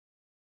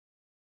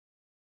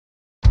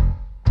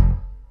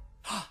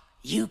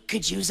You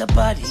could use a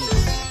buddy.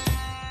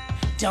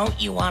 Don't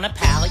you want a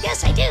pal?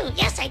 Yes, I do.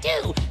 Yes, I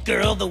do.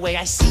 Girl, the way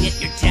I see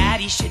it, your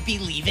daddy should be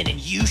leaving and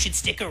you should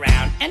stick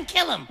around and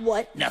kill him.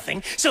 What?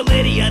 Nothing. So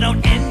Lydia,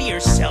 don't end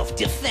yourself.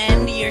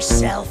 Defend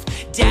yourself.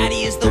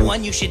 Daddy is the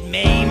one you should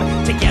maim.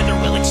 Together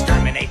we'll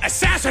exterminate.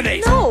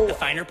 Assassinate! No! The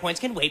finer points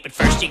can wait, but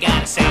first you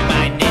gotta say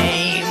my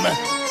name.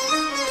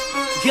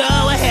 Go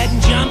ahead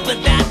and jump,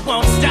 but that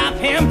won't stop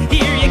him.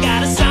 Here you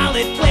got a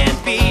solid plan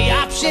B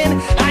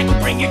option. I can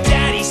bring your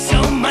daddy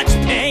so much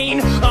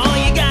pain. All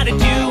you gotta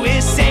do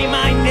is say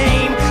my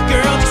name.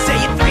 Girl, just say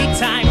it 3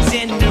 times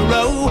in a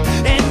row,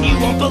 and you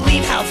won't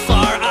believe how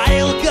far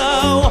I'll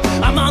go.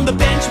 I'm on the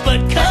bench, but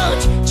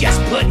coach,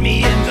 just put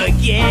me in the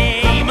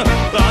game.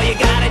 All you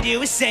gotta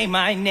do is say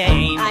my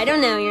name. I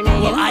don't know your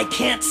name. Well, I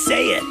can't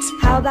say it.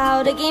 How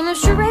about a game of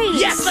charades?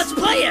 Yes, let's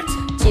play it.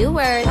 2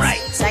 words.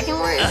 Right. Second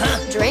word.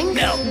 Drink.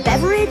 No.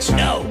 Beverage.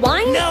 No.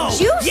 Wine. No.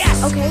 Juice.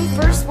 Yes. Okay.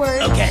 First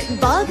word. Okay.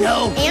 Bug.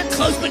 No. Ant.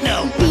 Close, but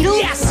no. Beetle.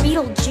 Yes.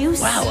 Beetlejuice.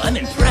 Wow, I'm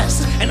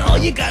impressed. And all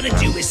you gotta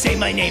do is say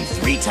my name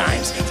 3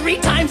 times. 3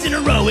 times in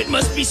a row. It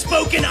must be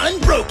spoken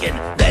unbroken.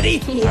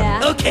 Ready?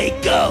 Yeah. Okay,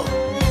 go.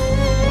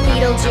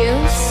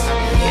 Beetlejuice.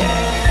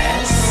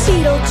 Yes.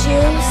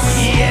 Beetlejuice.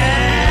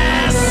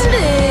 Yes.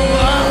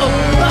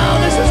 Oh,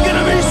 this is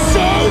gonna be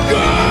so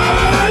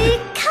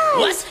good.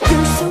 Because What?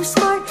 you're so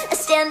smart. A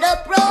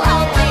stand-up bro.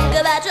 I'll think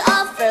about your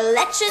offer,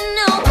 let you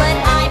know. But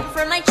I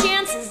prefer my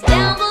chances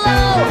down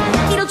below.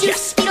 Beetlejuice.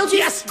 Yes. Beetlejuice.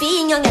 Yes.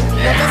 Being young and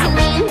female doesn't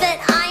mean that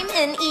I'm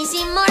an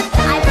easy mark.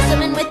 I put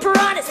someone with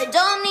piranhas. I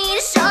don't need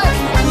a shark.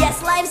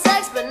 Yes, life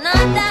sucks, but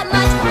not that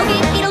much.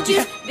 Okay,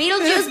 Beetlejuice.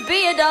 Beetlejuice.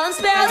 Be a don't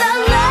spare the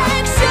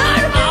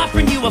lecture. I'm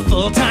offering you a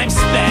full-time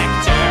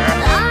specter.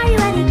 Are you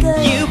any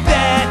good? You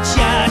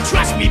betcha.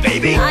 Trust me,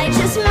 baby. I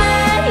just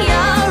met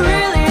ya.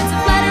 Really, it's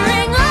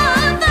flattering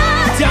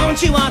others.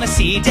 Don't you wanna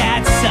see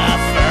Dad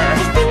suffer?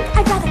 I think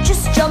I'd rather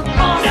just jump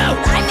off. No.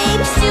 I may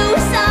be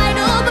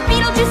suicidal, but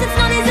Beetlejuice, it's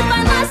not as if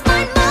I lost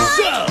my mind.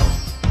 So,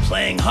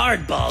 playing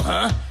hardball,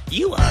 huh?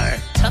 You are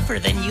tougher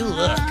than you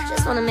look.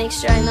 Just want to make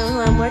sure I know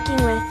who I'm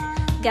working with.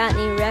 Got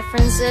any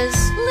references?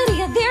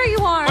 Lydia, there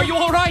you are. Are you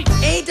all right?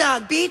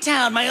 A-Dog,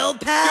 B-Town, my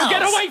old pal.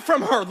 Get away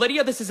from her,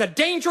 Lydia. This is a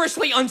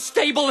dangerously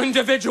unstable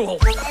individual.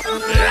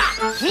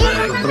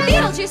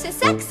 Beetlejuice is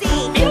sexy.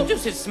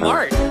 Beetlejuice is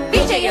smart.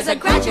 BJ is a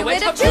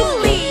graduate of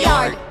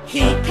Juilliard.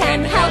 He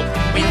can help.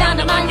 We found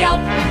him on Yelp.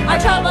 Our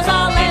troubles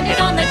all landed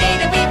on the day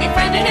that we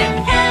befriended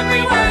him.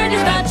 Every word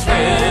is the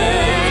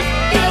truth.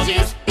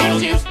 Beetlejuice,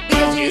 Beetlejuice,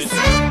 Beetlejuice.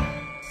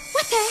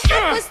 What the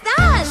heck was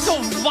that? So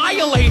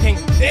violating.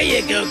 There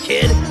you go,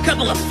 kid.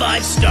 Couple of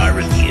 5-star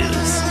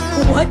reviews.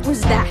 What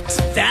was that?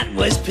 That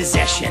was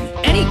possession.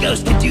 Any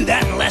ghost can do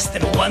that in less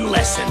than 1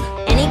 lesson.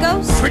 Any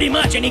ghost? Pretty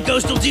much any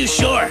ghost will do,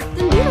 sure.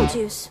 Then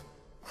Beetlejuice.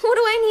 What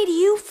do I need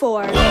you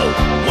for? Whoa,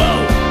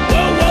 whoa,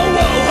 whoa, whoa,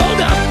 whoa.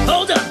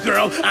 Hold up,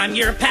 girl. I'm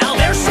your pal.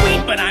 They're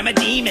sweet, but I'm a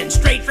demon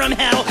straight from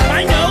hell.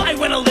 I know I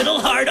went a little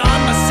hard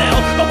on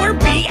myself, but we're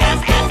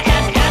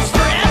BFFFFs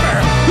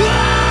forever.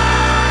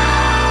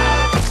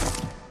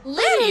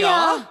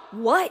 Lydia?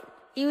 What?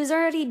 He was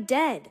already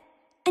dead.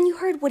 And you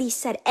heard what he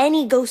said.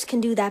 Any ghost can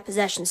do that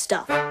possession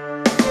stuff. We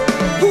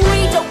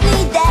don't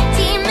need that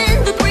demon.